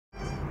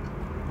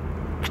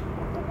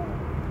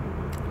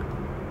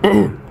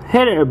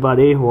Hey there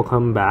everybody,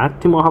 welcome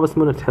back to more Harvest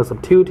Moon and Tales of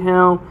Two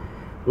Town.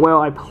 Well,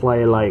 I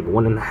play like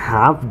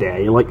 1.5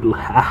 day, like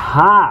a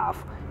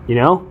half, you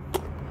know?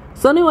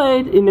 So anyway,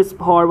 in this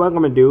part, what I'm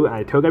gonna do,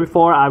 I told you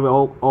before, I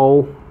will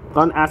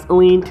gonna ask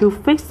Aline to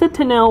fix the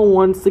tunnel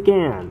once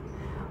again.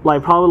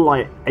 Like probably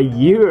like a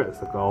years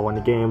ago when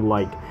the game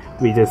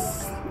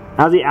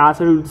as he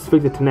asked her to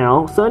fix the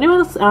tunnel. So anyway,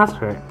 let's ask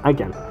her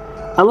again.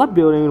 I love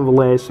building a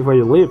village where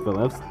you live,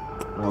 Phillips.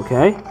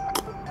 Okay.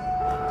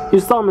 You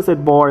saw me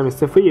said boring,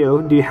 Mr. For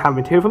you. Do you have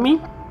material for me?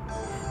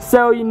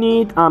 So you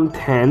need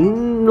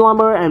 10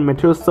 lumber and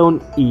metal stone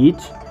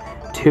each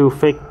to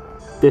fix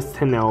this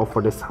tunnel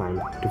for this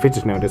time. To fix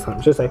this tunnel this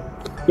time, should I say.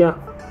 Yeah.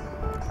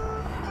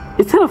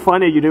 It's kind of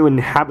funny you don't even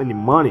have any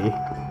money,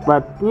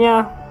 but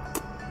yeah.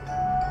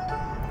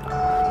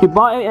 You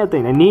bought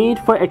everything I need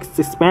for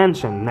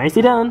expansion.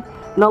 Nicely done.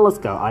 Now let's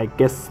go. I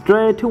get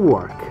straight to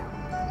work.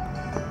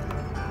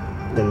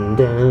 Dun,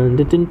 dun,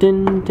 dun, dun,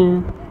 dun,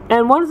 dun.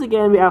 And once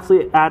again, we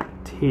actually at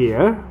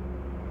here,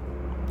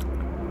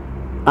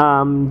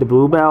 the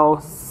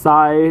bluebell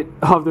side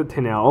of the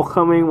tunnel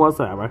coming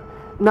whatsoever.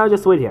 Now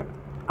just wait here.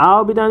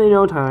 I'll be done in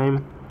no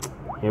time.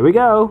 Here we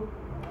go.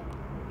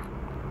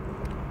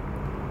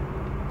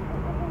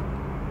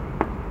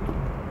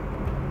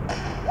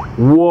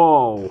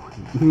 Whoa,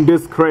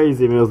 this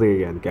crazy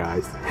music again,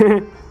 guys.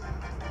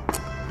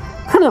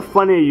 Kind of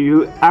funny.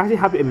 You actually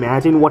have to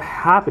imagine what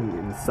happened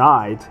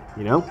inside,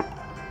 you know.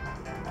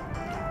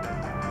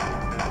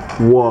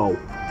 Whoa.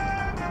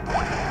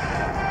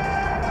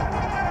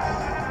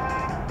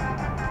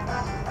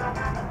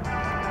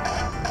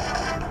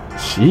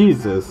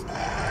 Jesus.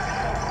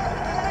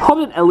 Hope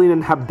that Ellie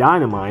didn't have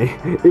dynamite.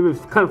 It was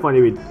kind of funny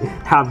we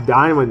have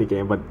dynamite in the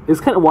game, but it's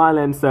kind of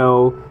violent,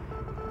 so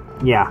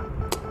yeah.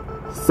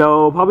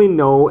 So probably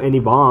no any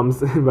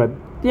bombs, but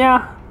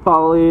yeah,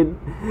 probably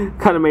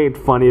kind of made it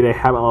funny they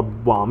have a lot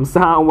of bombs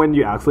when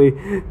you actually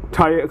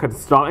try to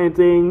construct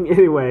anything.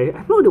 Anyway,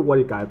 I don't know what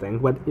you guys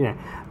think, but yeah,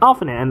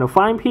 often and a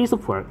fine piece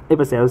of work. If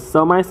I say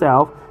so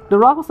myself, the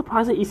rock was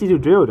surprisingly easy to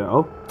drill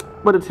though,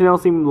 but the tunnel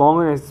seemed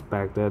longer than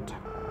expected.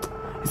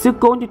 It's still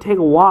going to take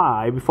a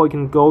while before you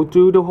can go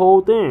through the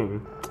whole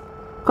thing.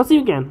 Cause see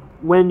you again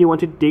when you want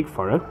to dig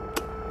for it.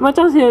 My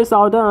chance here is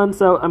all done,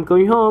 so I'm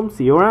going home.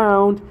 See you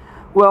around.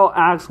 Well,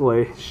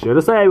 actually, should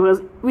I say,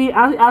 because we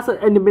actually asked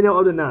it in the middle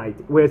of the night,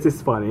 which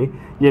is funny,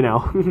 you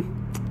know.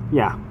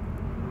 Yeah.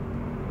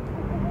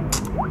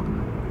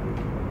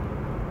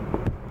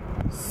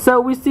 So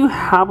we still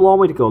have a long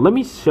way to go. Let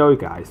me show you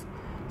guys.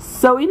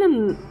 So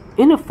in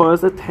the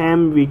first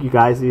attempt, you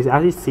guys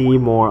actually see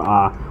more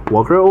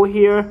worker over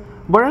here.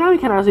 But right now we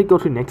can actually go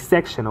to the next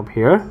section up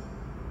here.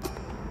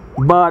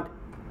 But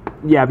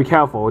yeah, be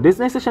careful. This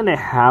next section they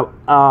have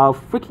a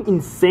freaking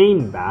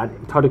insane bat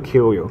try to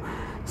kill you.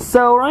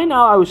 So right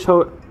now I will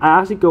show. I'm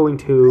actually going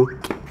to,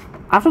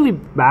 after we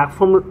back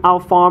from our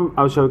farm,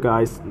 I'll show you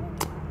guys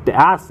the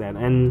asset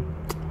and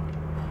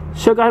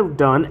show you guys we've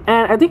done.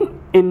 And I think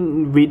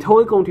we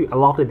totally going to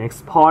unlock the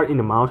next part in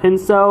the mountain.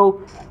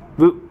 So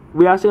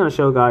we're actually gonna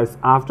show you guys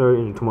after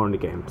tomorrow in the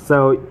game.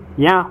 So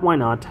yeah, why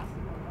not?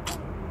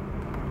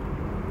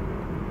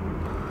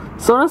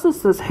 So let's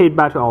just head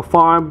back to our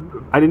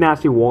farm. I didn't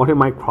actually water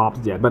my crops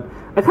yet, but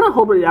I kind of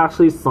hope it's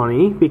actually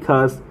sunny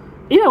because.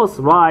 If I was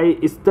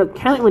right, it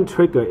can't even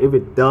trigger if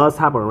it does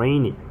have a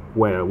rainy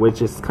weather,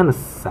 which is kind of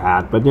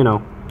sad, but you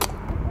know.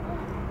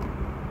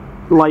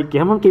 Like,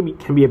 Gamma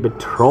can be a bit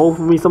troll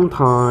for me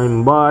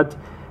sometime, but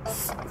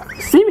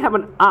see we have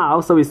an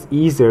owl, so it's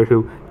easier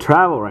to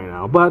travel right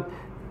now. But,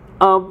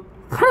 kind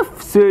of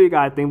silly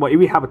guy thing, but if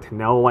we have a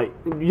tunnel, like,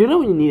 you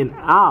don't really need an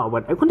owl,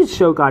 but I want to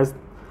show you guys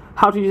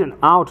how to use an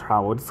owl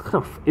travel. It's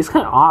kind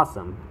of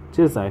awesome.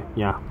 Just say,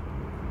 yeah.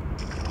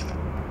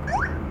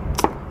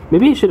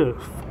 Maybe I should have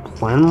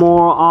plan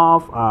more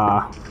of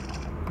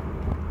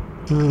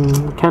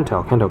can't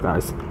tell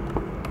guys.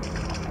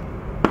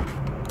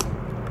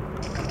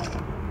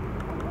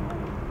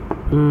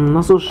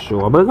 Not so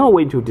sure, but I'm gonna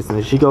wait until this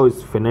Nishigo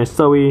is finished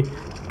so we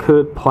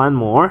could plan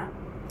more.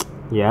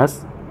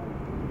 Yes.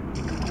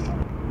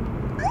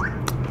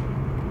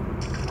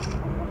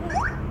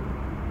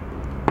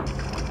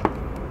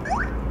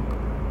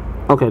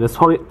 Okay, that's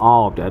probably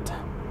all of that.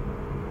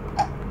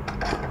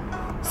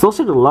 So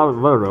check the level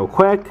real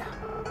quick.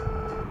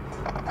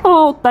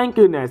 Oh, thank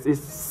goodness,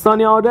 it's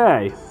sunny all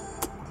day.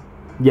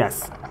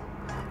 Yes.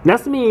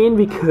 That means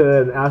we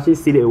could actually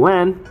see the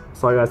event.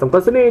 Sorry guys, I'm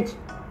gonna sneeze.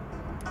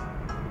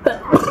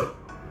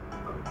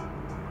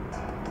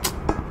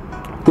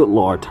 Good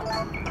lord.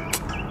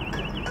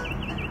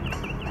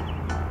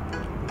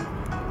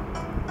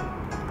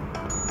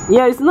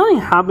 Yeah, it's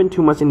not happening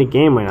too much in the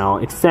game right now,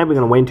 except we're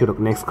gonna wait until the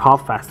next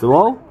craft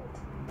festival.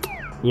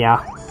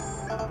 Yeah.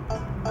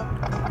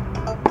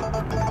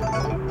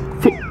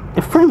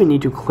 I afraid we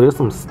need to clear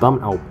some stuff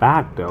out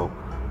back though.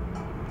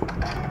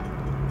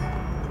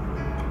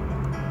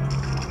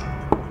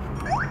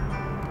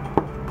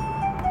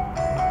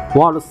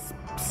 Wow, the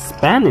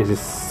Spanish is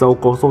so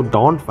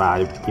darn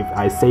fast if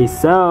I say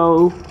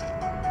so.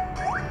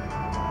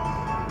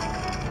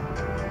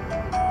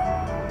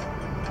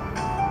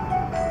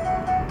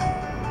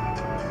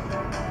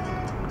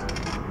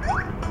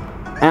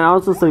 now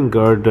since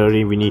they're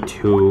dirty, we need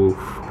to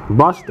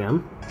brush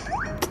them.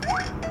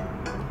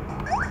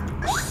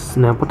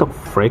 Snap, what the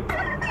frick?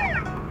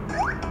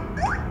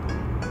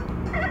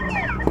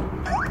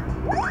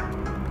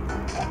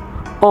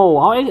 Oh,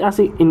 our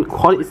actually in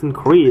quality is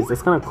increased.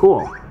 That's kind of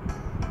cool.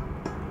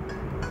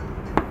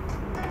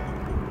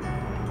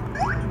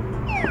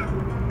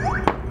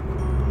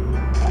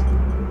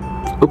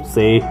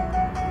 Oopsie.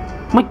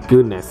 My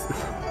goodness.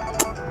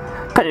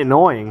 Kind of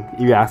annoying, if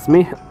you ask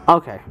me.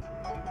 Okay.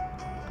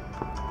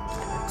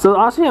 So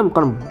actually, I'm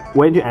gonna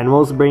wait till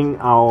animals bring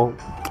our.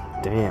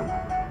 Damn.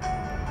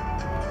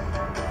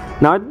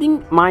 Now I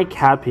think my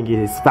cat Pinky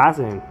is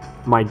faster than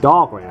my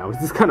dog right now,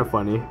 which is kind of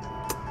funny.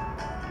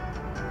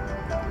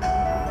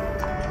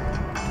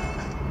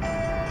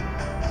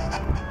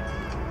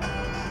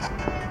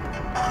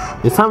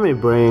 This time we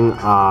bring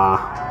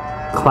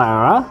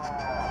Clara.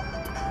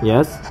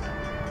 Yes.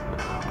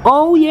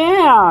 Oh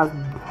yeah!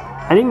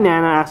 I think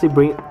Nana actually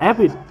bring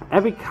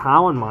every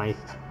cow on my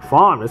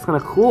farm. That's kind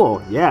of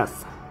cool.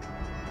 Yes.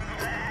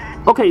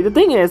 Okay, the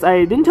thing is,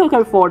 I didn't tell you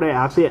guys before that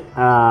actually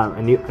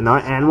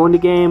another animal in the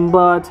game,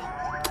 but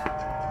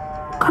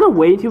kind of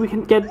wait till we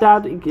can get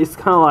that. It's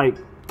kind of like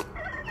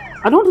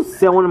I don't want to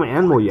sell one of my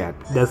animals yet.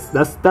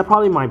 That's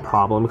probably my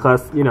problem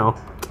because you know.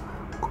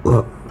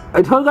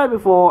 I told you guys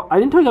before. I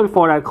didn't tell you guys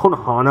before that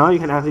Konohana you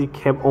can actually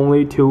keep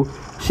only 2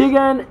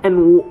 chicken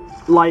and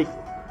like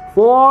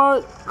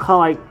 4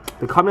 like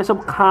the combination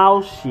of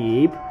cow,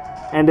 sheep,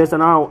 and there's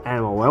another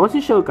animal. I want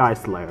to show you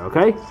guys later,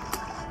 okay?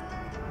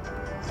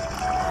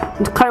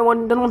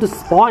 Don't want to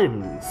spoil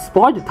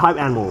the type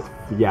animal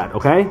yet,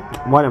 okay?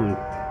 While I'm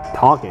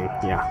talking,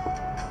 yeah.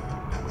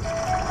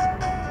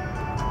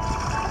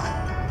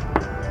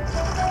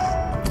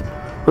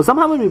 So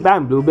somehow when we're back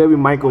in Blueberry, we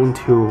might going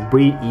to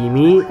breed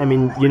Emi. I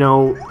mean, you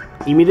know,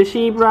 Emi the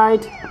sheep,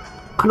 right?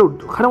 Kind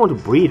of want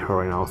to breed her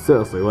right now,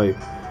 seriously, like,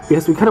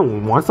 because we kind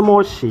of want some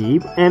more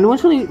sheep, and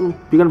eventually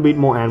we're gonna breed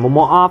more animal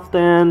more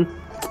often.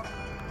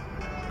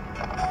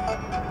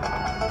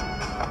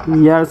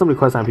 Yeah, there's some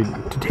requests I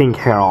have to take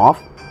care of.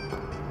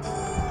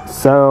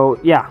 So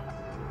yeah.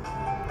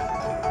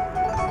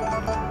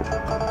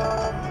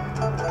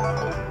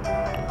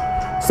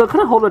 So I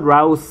kind of hope that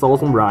Raul sold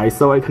some rice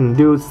so I can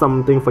do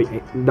something for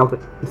Dr.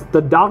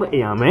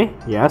 Ayame.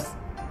 Yes.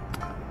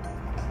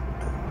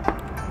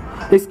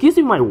 Excuse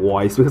me my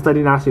voice because I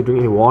didn't actually drink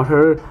any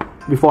water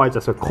before I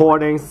just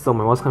recording, so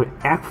my voice kind of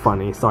act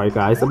funny. Sorry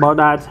guys about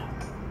that.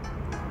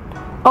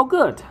 Oh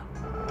good.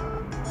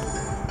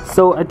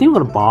 So I think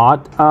we're gonna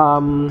bought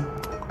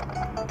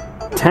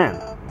 10.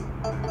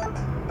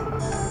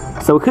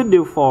 So we could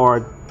do for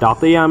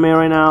Dr. Ayame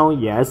right now.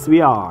 Yes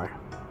we are.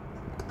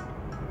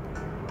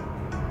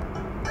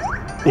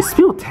 It's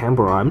still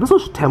tempura. I'm not so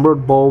sure tempura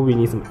bowl we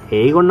need some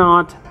egg or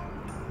not.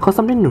 Cause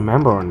I didn't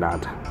remember on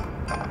that.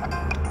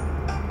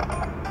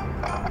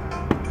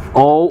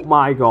 Oh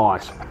my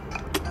gosh.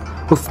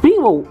 Well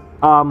speaking of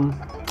oh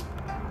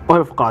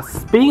I forgot.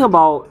 Speaking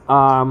about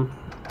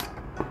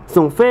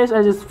some fish,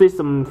 I just fished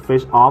some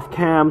fish off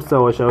cam,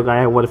 so I'll show you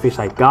guys what fish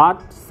I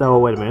got. So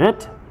wait a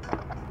minute.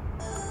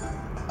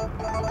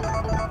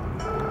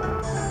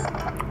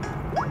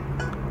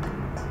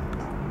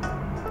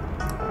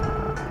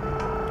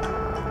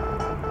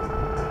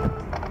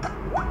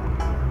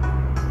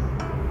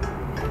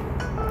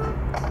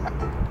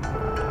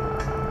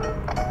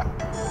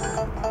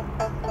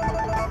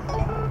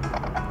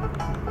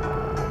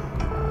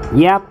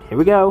 Yep, here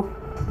we go.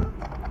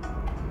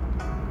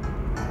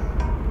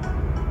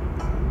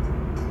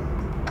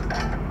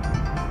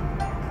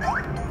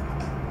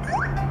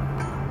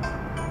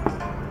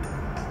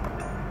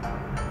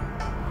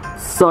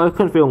 So I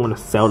couldn't feel I want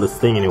to sell this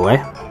thing anyway.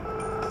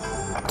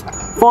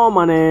 For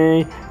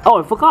money.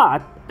 Oh, I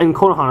forgot. In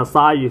Konohana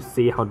side, you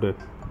see how the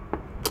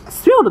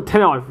still the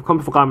 10 I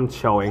completely forgot I'm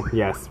showing.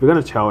 Yes, we're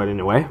gonna show it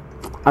anyway.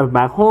 I'm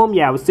back home.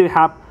 Yeah, we still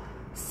have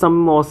some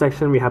more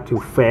section we have to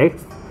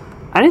fix.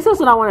 I think so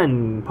that one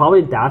and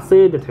probably that's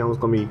it. The channel is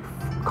gonna be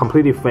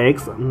completely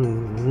fixed.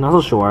 Not so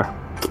sure.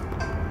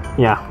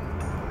 Yeah.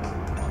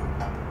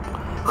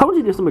 Come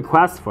to do some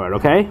requests for it,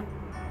 okay?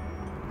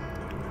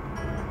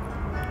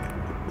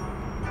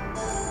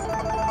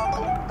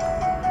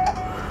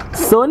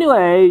 So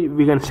anyway,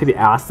 we're gonna check the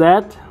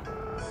asset.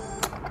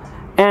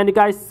 And you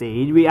guys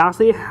see, we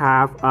actually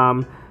have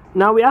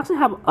now we actually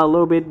have a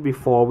little bit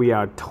before we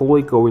are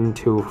totally going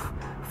to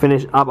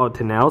finish up our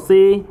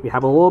Tenelsi. We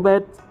have a little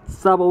bit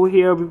stuff over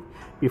here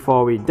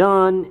before we're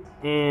done,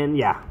 and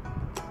yeah.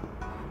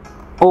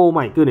 Oh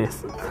my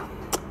goodness.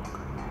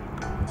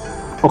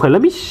 Okay,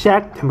 let me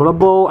check Tempura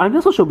Bowl. I'm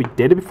not so sure we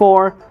did it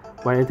before,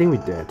 but I think we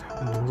did.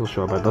 I'm not so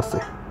sure, but let's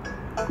see.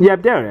 Yeah,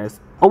 there it is.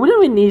 Oh, we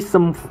don't even need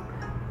some.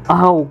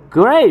 Oh,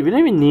 great! We don't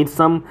even need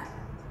some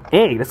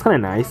egg. That's kind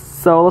of nice.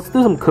 So let's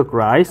do some cooked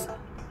rice.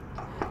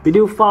 We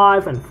do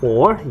 5 and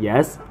 4.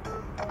 Yes.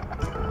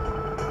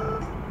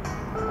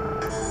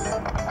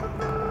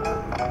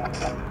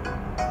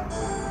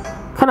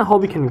 Kind of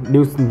hope we can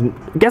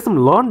get some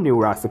learn new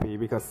recipe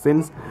because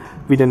since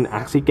we didn't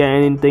actually get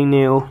anything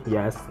new.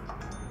 Yes.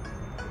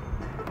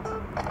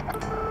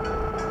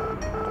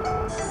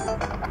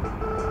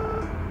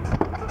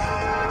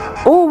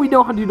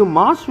 know how to do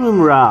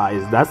mushroom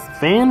rice. That's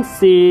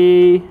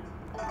fancy.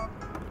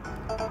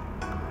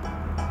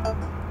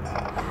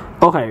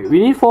 Okay, we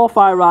need 4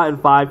 fire rice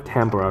and 5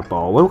 tempura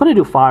bowl. We're gonna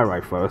do fire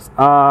rice first.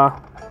 I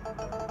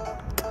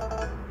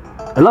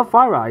love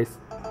fire rice.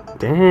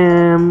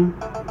 Damn,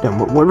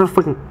 what the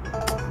freaking...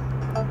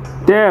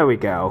 There we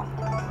go.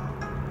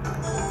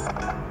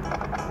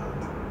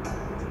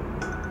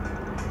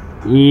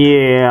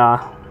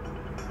 Yeah.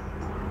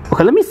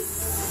 Okay, let me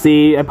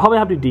see. I probably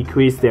have to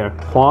decrease their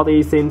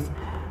quality since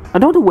I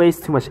don't want to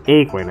waste too much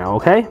egg right now,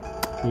 okay?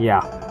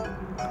 Yeah.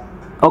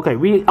 Okay,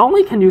 we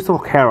only can use some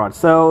carrots,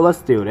 so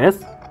let's do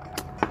this.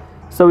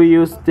 So we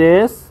use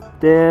this,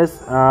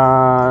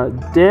 and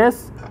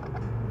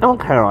one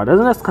carrot.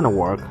 Doesn't that kind of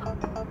work?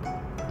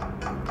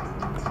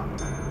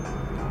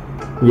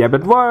 Yeah,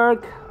 but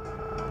work.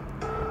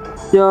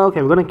 Yeah,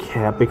 okay, we're gonna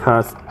keep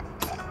because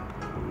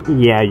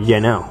yeah, you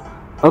know.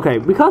 Okay,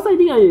 because I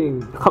think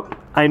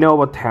I know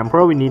about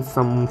tempura. We need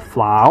some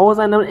flowers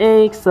and an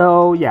egg.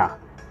 So yeah.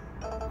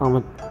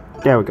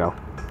 There we go.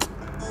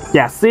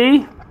 Yeah,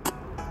 see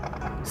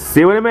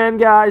what I meant,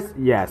 guys?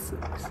 Yes.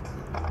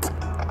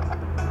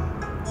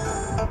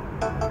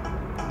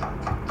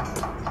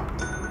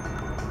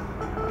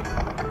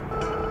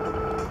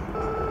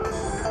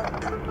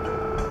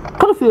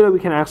 Kind of feel that we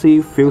can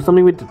actually feel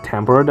something with the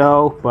tempura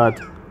though, but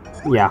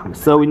yeah.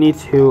 So we need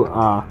to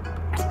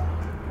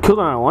cook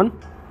on that one.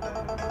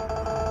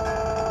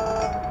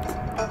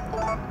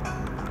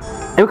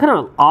 And we kind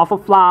of offer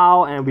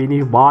flour, and we need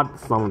to buy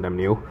some of them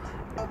new.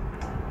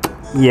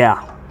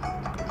 Yeah.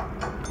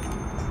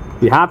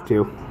 We have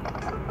to.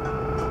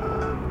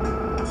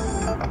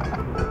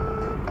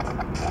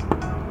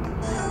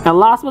 And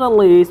last but not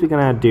least, we're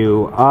gonna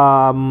do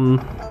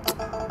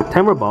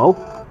tempura bowl.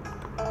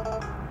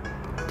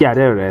 Yeah,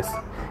 there it is.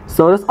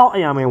 So that's all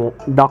Ayame,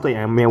 Dr.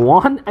 Ayame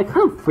want. I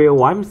kind of feel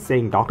why I'm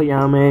saying Dr.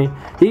 Ayame.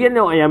 You can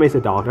know Ayame is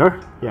a doctor.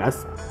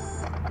 Yes.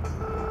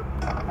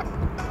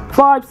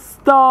 5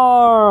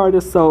 star.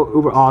 That's so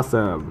uber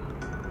awesome.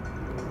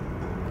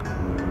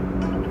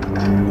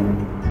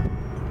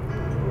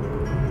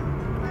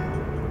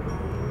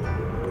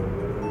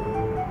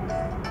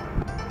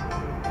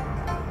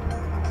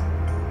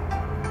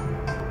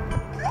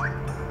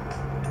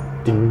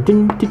 Dun,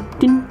 dun, dun,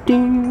 dun,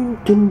 dun,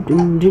 dun,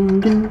 dun, dun,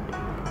 dun.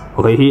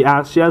 Okay, she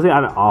actually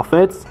added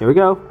outfits. Here we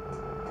go.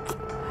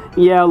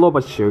 Yeah, a little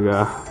bit of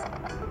sugar.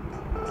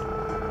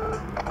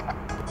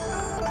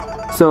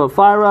 So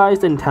fire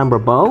rice and tempura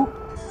bowl.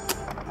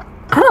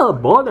 Kind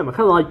of both of them. I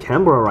kind of like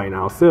tempura right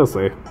now.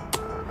 Seriously.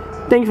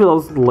 Thank you for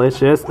those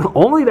delicious.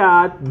 Only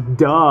that,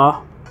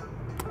 duh. I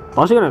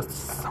was gonna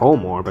sell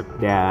more, but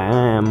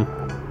damn.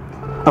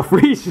 A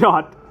free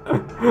shot.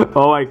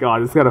 Oh my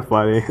god, it's kind of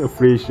funny. A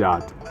free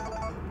shot.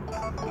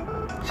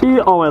 She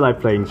always like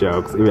playing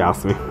jokes, if you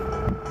ask me.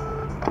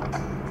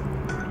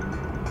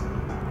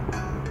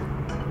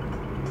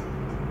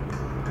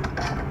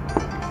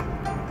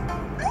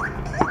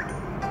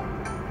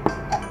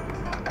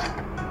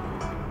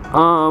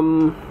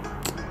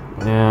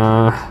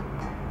 Yeah.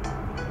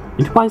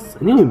 Need to buy. I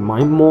need to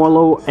buy more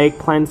little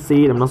eggplant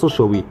seed. I'm not so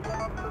sure we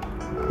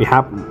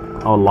have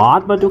a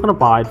lot, but we're gonna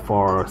buy it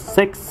for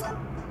 6.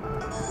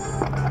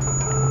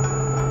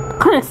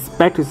 Kind of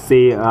expect to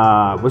see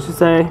what you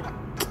say.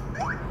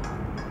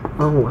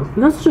 Oh, I'm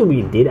not sure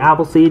we did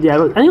apple seed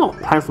yet. I think I'll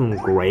plant some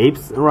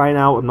grapes right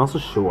now. I'm not so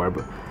sure,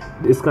 but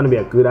it's gonna be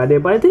a good idea.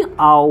 But I think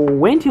I'll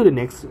wait till the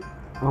next.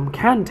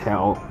 Can't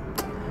tell.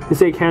 They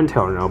say can't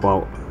tell now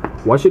about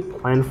what should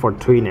plant for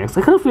tree next.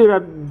 I kind of feel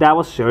that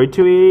was cherry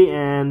tree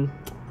and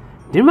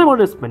didn't remember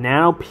this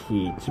banana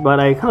peach, but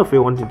I kind of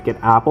feel wanted to get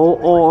apple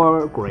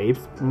or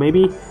grapes.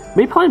 Maybe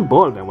plant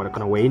both of them. We're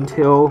gonna wait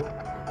until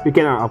we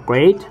get our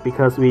upgrade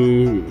because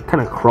we kind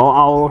of crawl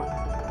our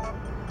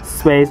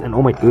space and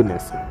oh my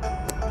goodness.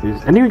 I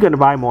think we're gonna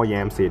buy more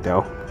yam seed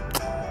though.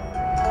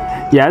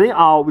 Yeah, I think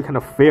we kind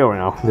of fail right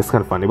now. This is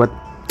kind of funny, but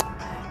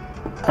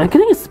I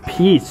think it's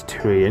peach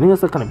tree. I think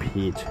it's a kind of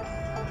peach.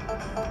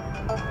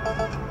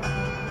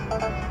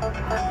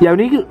 Yeah, we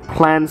need to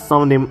plant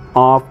some of them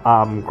of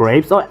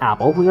grapes or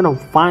apple. We're gonna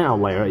find out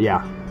later.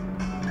 Yeah.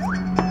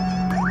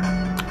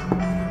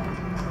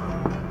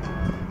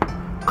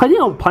 I think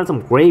I'll plant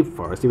some grape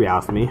first, if you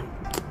ask me.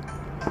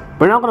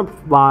 We're not gonna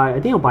buy. I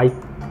think I'll buy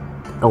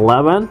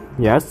 11.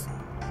 Yes.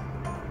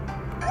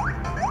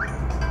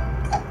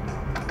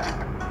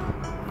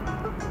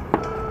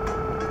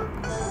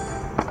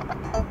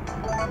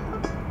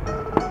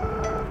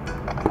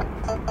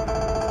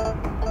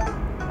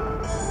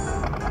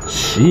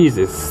 Jeez,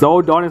 it's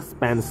so darn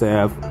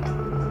expensive.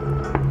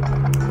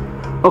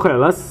 Okay,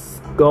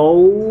 let's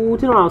go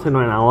to the mountain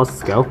right now.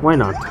 Let's go. Why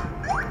not?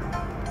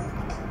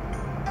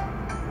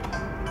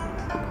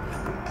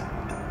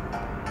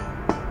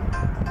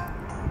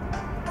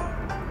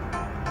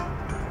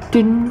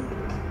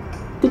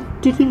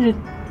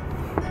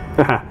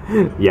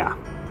 Yeah.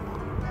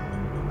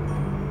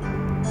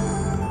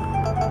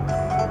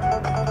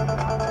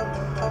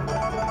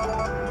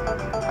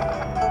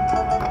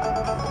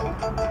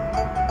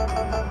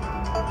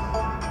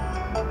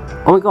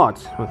 Oh my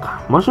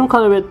god, mushroom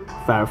cultivate,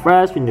 very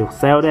fresh, we need to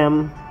sell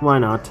them, why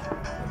not?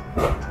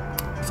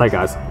 Sorry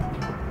guys.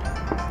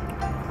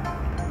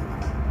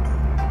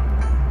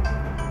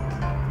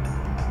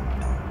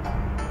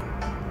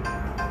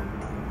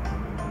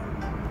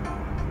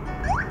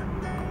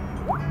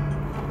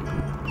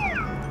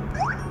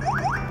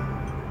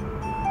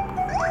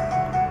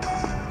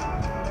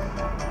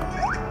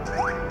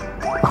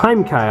 Hi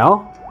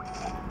Mikhail.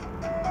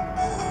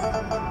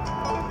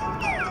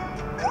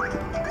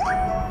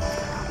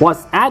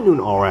 What's at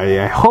noon already?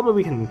 I hope that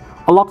we can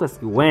unlock this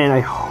win. I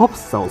hope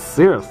so,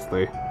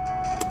 seriously.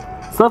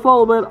 So for a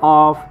little bit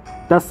of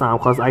that sound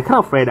because I'm kind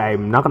of afraid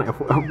I'm not gonna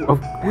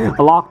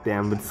unlock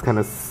them, which kind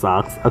of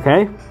sucks,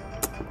 okay?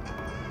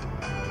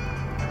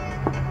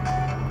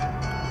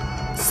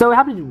 So we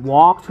have to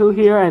walk through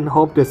here and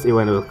hope this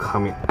event will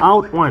come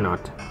out, why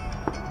not?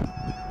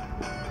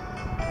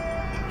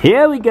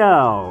 Here we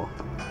go!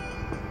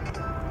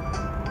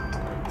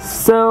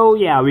 So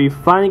yeah, we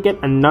finally get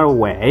another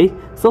way.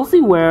 So let's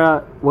see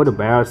where the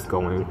bear is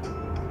going.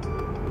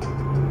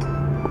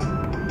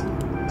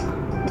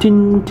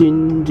 Din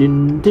din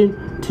din din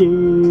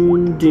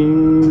din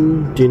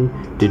din din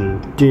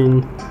din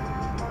din.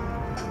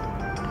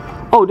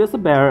 Oh, there's a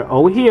bear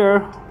over here.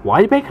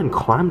 Why the bear can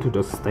climb to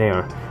the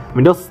stair? I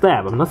mean, those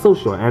steps, I'm not so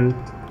sure. And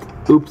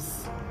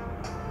oops.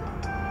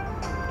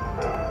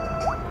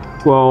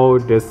 Whoa,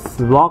 this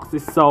box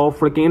is so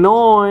freaking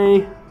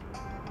annoying.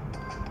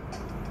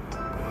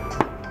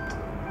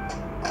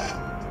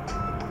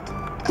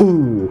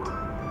 Ooh.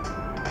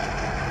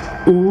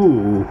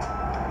 Ooh.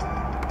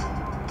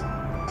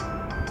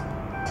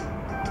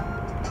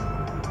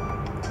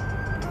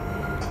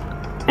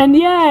 And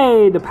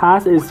yay! The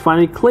path is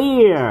finally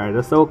clear.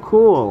 That's so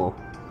cool.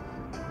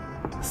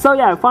 So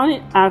yeah, I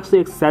finally actually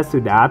access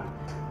to that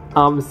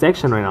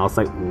section right now. It's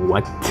like,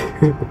 what?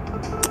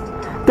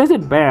 There's a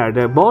bear.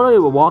 The boulder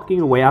is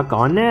walking away are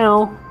gone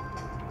now.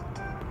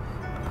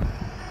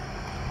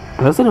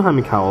 Let's see how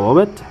we count a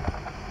little bit.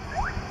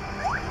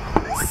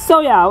 So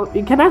yeah,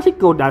 we can actually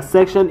go that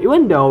section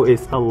even though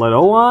it's a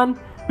little one.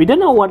 We don't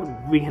know what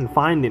we can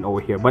find in over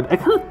here, but I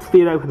kind of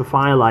feel like we can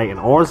find like an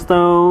ore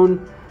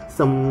stone,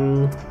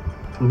 some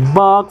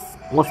bugs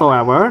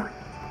whatsoever.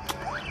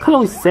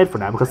 Kind of sad for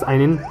that because I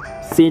didn't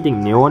see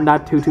anything new on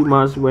that too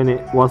much when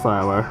it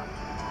whatsoever.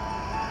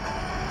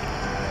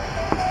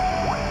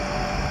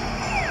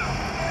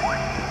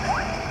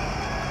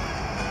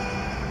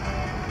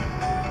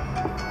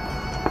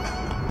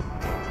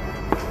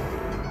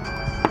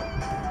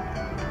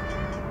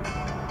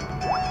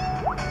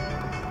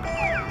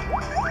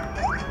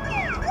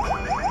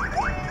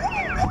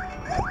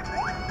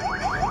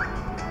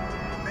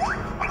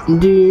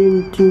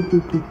 Dun, dun,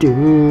 dun,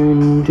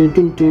 dun, dun,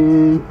 dun,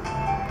 dun.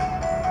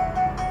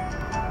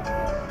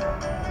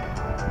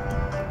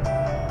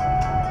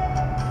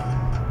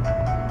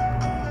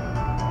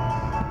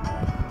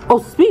 Oh,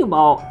 speaking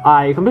about,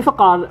 I completely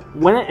forgot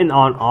when I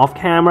on off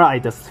camera, I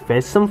just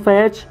fished some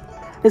fish.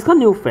 It's got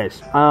new fish.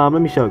 Let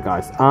me show you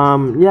guys.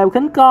 Yeah,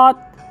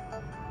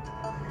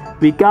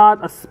 we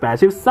got a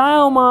special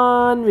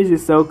salmon, which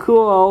is so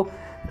cool.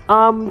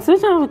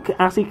 Since I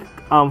actually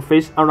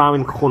fish around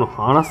in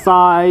Konohana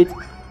side,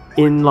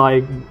 in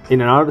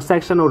another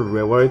section of the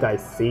river, you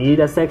guys see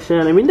that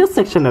section. I mean, this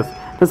section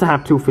doesn't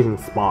have two fishing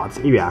spots,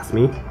 if you ask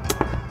me.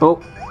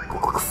 Oh,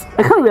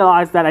 I kind of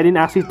realized that I didn't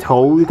actually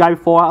tell you guys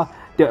before.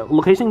 The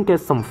location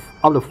gets some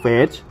of the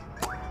fish.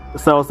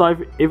 So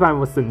sorry if I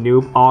was a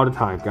noob all the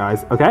time,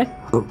 guys. Okay?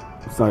 Oh,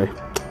 sorry,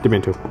 didn't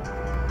mean to.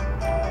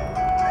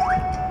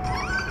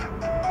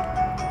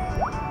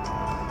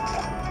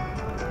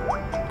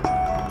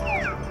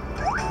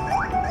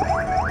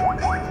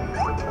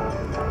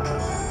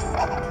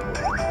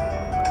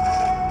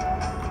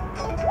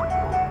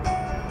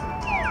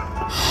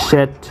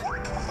 Shit.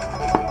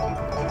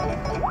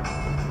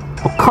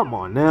 Oh, come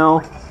on now.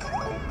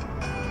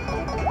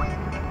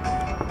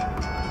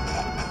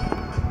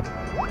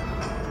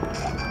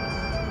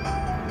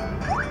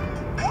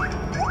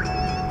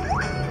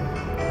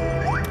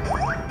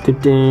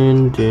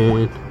 Dun,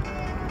 dun.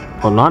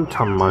 Oh, not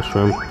ton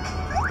mushroom.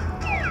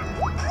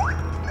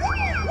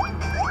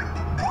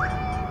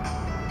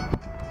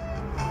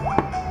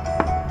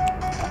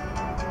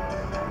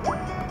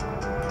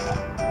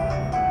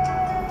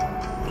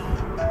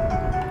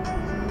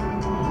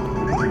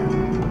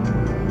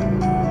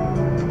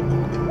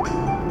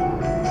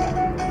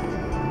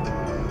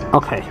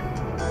 Okay.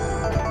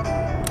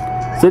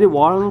 So they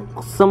want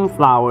some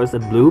flowers, a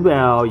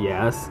bluebell,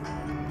 yes.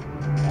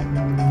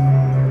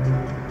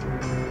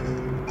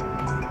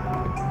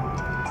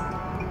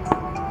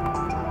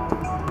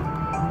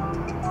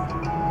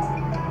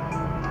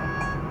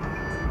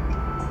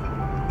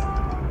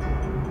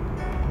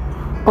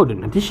 Oh, the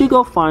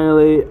Natishiko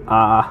finally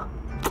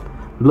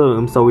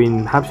bloomed, so we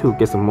have to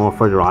get some more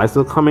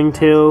fertilizer coming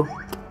too.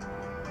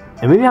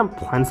 And maybe I'll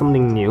plant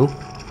something new.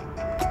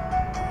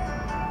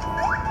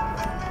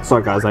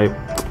 Sorry guys,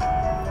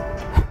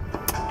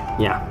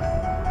 yeah.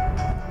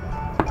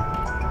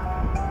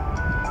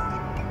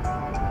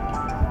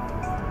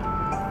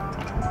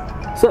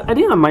 So I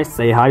think I might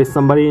say hi to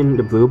somebody in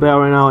the blue bell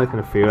right now. I kind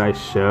of feel I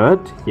should.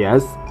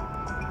 Yes.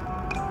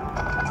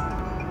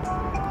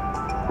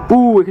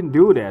 Ooh, we can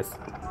do this.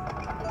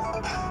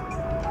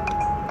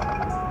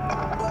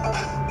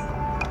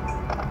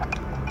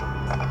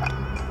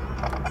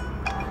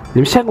 Let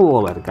me check a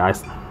little bit,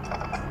 guys.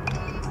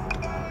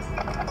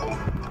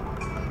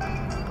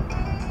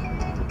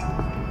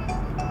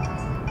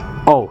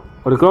 Oh,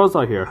 the girls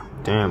are here.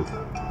 Damn.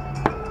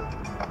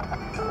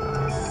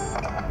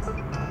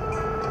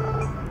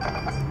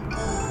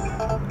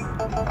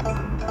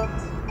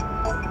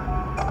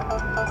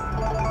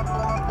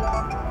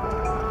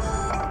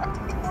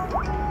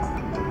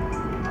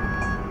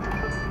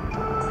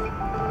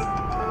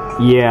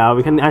 Yeah,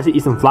 we can actually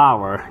eat some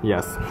flour.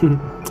 Yes.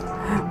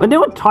 I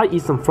never tried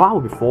eat some flour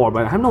before,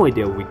 but I have no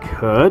idea we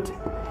could.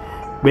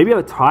 Maybe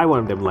I'll try one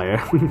of them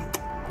later.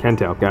 Can't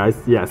tell,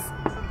 guys. Yes.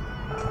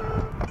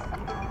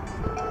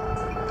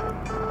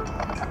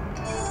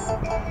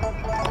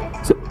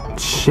 So,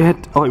 shit.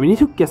 Oh, we need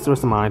to get through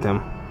some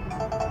item.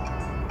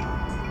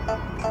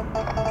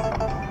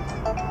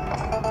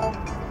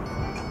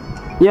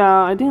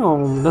 Yeah, I think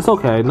that's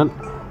okay. Not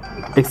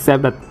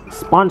except that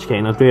sponge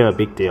cake, not really a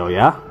big deal.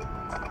 Yeah.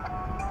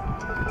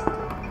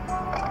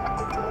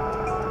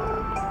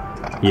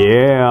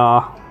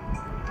 Yeah.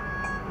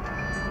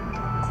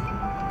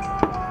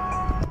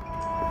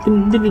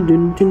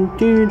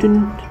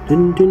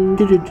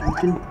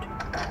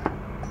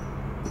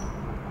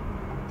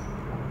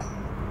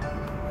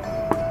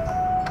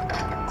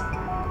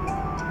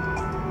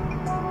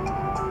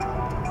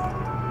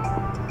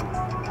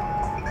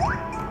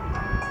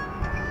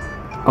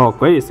 Oh,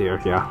 Great is here,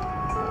 yeah.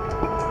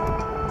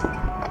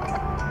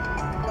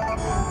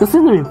 This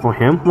isn't even for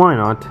him, why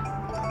not?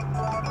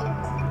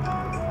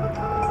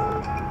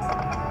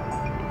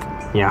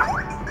 Yeah.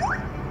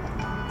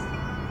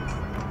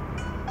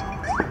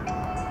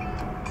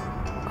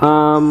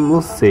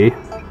 We'll see.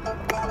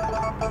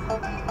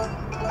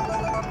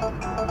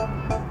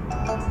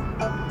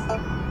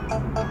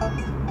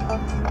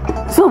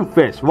 Some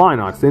fish, why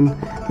not? Since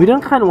we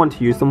don't kind of want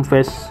to use some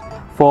fish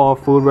for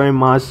food very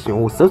much.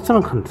 Oh, so it's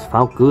gonna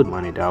felt good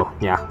money though.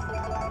 Yeah.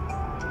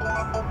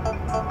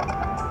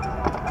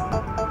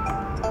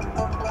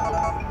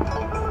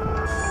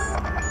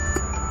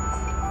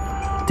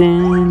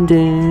 Dun,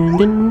 dun,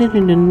 dun,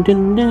 dun, dun,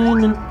 dun,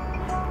 dun.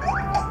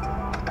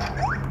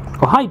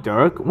 Oh, hi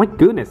Dirk. My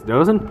goodness,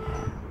 doesn't.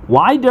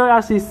 Why Dirk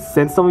actually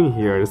sent something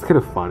here? It's kind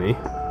of funny.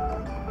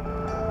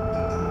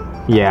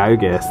 Yeah, I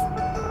guess.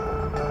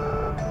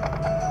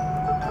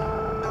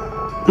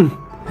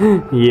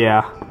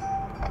 Yeah.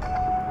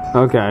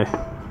 Okay.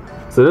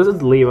 So let's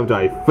just leave after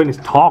I finish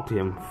talking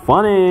to him.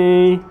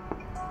 Funny.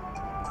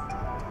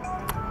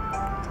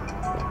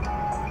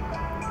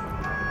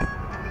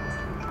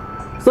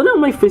 So now I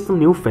might fish some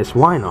new fish.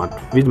 Why not?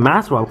 With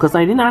mackerel, because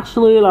I didn't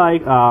actually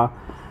like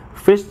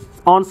fish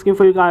on screen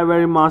for you guys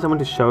very much. I want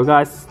to show you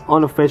guys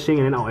on the fishing,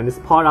 and then I'll end this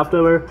part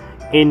after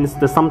in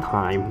the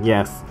sometime.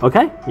 Yes.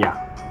 Okay. Yeah.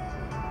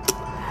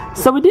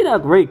 So we did a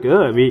great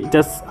good. We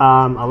just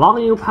unlock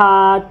a new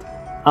part.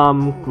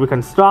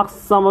 Reconstruct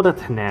some of the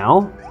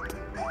tunnel.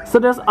 So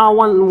there's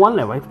one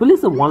level. I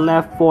believe there's one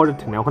left for the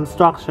tunnel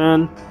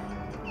construction.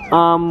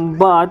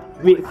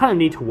 But we kind of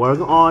need to work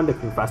on the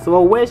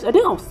festival, which I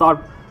think I'll start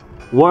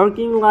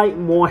working like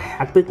more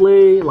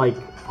hectically, like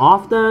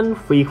often,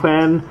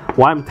 frequent,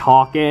 while I'm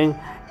talking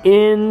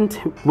in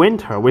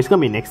winter, which is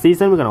gonna be next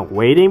season. We're gonna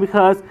waiting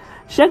because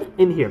check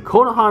in here,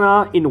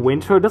 Konohana in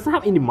winter doesn't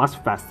have any much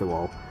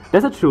festival.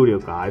 That's a true deal,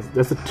 guys.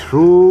 That's a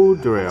true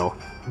deal,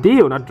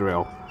 not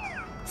drill.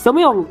 So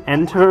we'll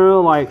enter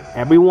like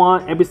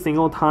every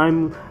single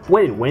time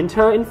when in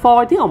winter. In fall,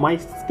 I think I might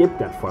skip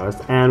that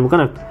first, and we're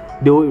gonna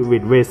do it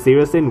with very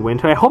seriously in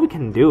winter. I hope we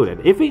can do it.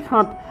 If we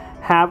can't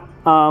have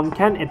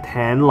can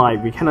attend,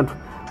 like we cannot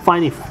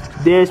find any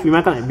dish, we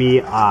might gonna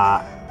be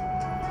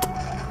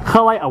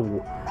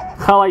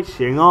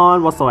cheering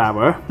on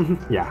whatsoever.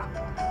 Yeah.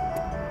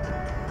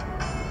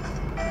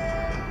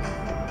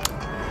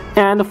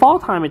 And the fall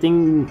time, I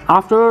think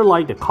after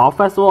like the call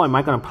festival, I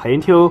might gonna play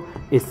until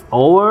it's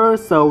over,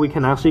 so we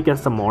can actually get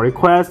some more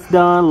requests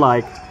done,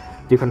 like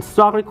the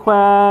construct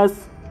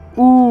requests.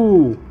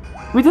 Ooh,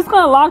 we just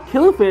got a lot of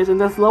killerfish and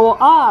let's level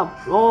up.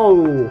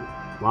 Oh,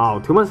 wow,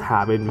 too much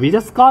habit. We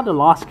just got a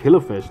large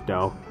killerfish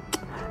though.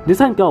 This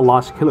time got a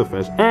large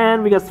killerfish,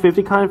 and we got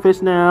 50 kind of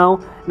fish now.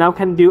 Now we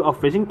can do a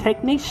fishing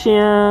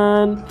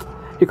technician.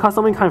 You caught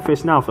so many kind of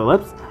fish now,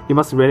 Phillips. You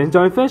must really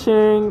enjoy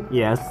fishing.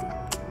 Yes.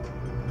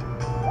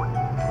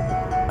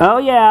 Oh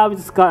yeah, we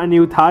just got a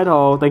new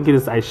title. Thank you.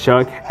 I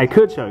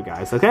could show you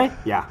guys. Okay,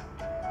 yeah.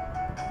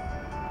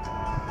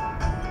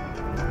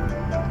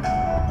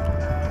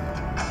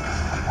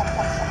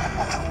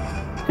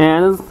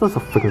 And it's just a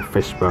freaking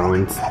fish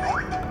bones,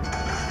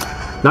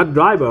 not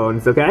dry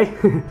bones. Okay.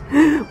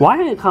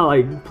 Why I kind of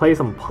like play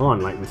some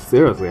pun? Like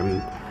seriously,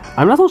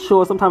 I'm not so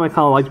sure. Sometimes I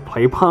kind of like to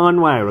play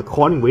pun when I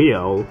record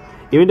video,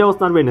 even though it's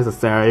not really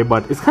necessary.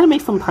 But it's kind of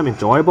makes sometimes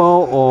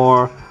enjoyable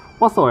or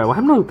whatsoever. I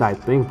have no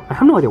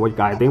idea what you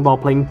guys think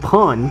about playing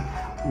pun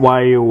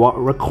while you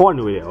record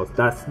videos?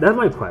 That's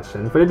my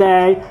question for the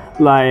day.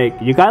 Like,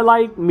 you guys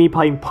like me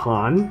playing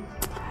Pawn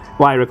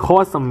while I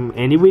record some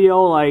any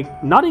video,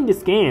 like not in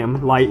this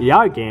game, like the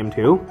other game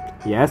too.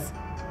 Yes,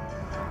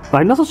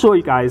 but I'm not so sure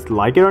you guys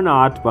like it or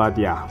not. But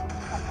yeah.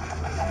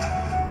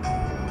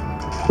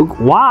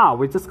 Wow,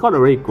 we just got a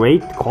really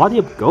great quality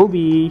of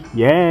Gobi.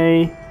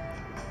 Yay!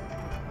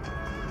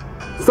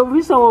 So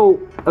we saw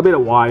a bit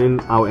of wine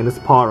out in this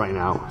part right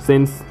now,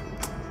 since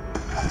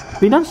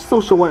we're not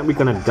so sure what we're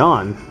gonna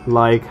done.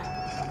 Like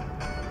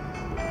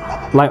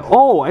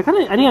oh, I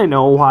think I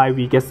know why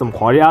we get some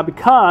quality out,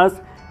 because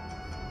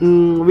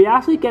we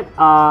actually get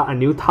a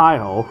new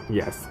tile.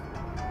 Yes.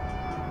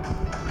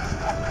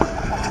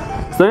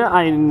 So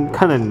I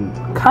kind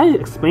of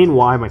explain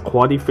why my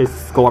quality fish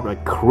go up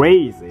like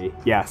crazy.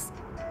 Yes.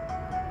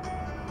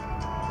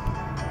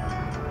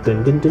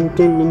 Dun dun dun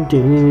dun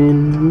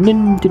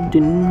dun dun dun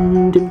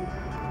dun dun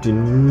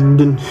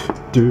dun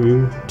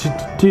dun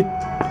dun.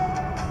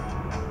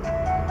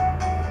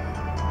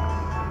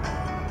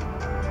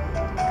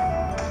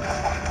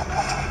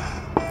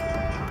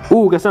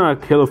 Ooh, got some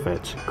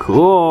killifish.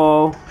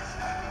 Cool.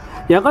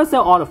 Yeah, I'm gonna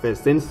sell all the fish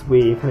since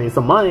we can need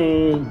some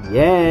money.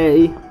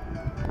 Yay.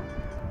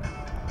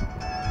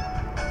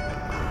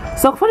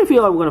 So I kind of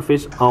feel like we're gonna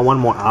fish one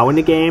more hour in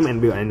the game and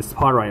we'll end this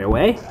part right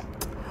away.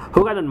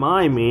 Hope I don't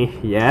mind me.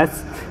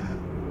 Yes.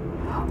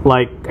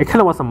 Like, I kind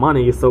of want some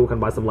money so we can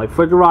buy some like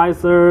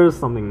fertilizers,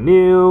 something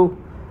new.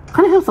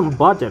 Kind of have some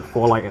budget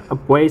for like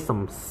upgrade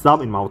some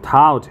sub in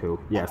Maltao too.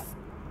 Yes.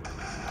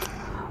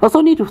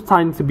 Also need to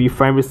time to be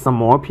friends with some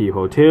more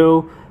people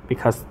too,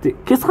 because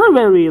it's kind of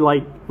very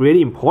like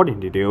really important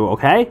to do.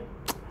 Okay,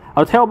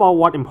 I'll tell about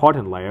what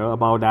important later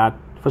about that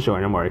for sure.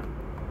 Don't worry.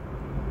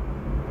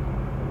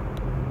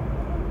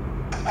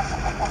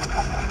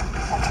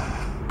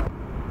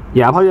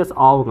 Yeah, probably that's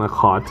all we're gonna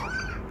caught.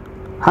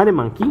 Hi the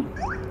monkey.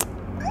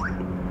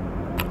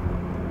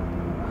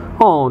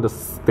 Oh, the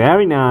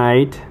starry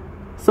night,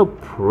 so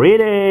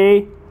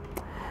pretty.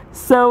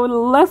 So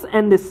let's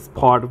end this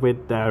part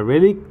with the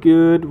really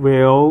good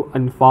will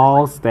and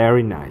fall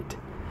starry night.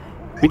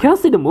 We can't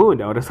see the moon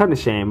though, that's kind of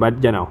a shame,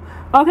 but you know.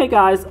 Okay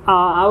guys,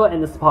 I will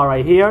end this part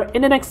right here.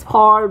 In the next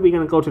part, we're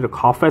gonna go to the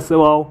car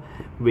festival.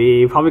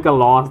 We probably gonna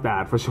lost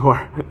that for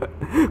sure.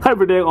 Can't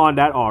predict on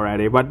that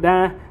already, but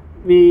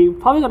we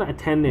probably gonna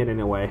attend it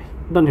anyway.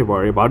 Don't you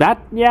worry about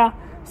that. Yeah.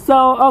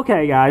 So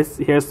okay guys,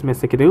 here's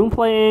Mr. Kadoom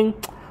playing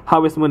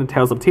Harvest Moon and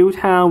Tales of Two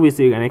Town. We'll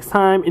see you guys next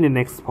time in the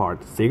next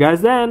part. See you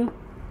guys then.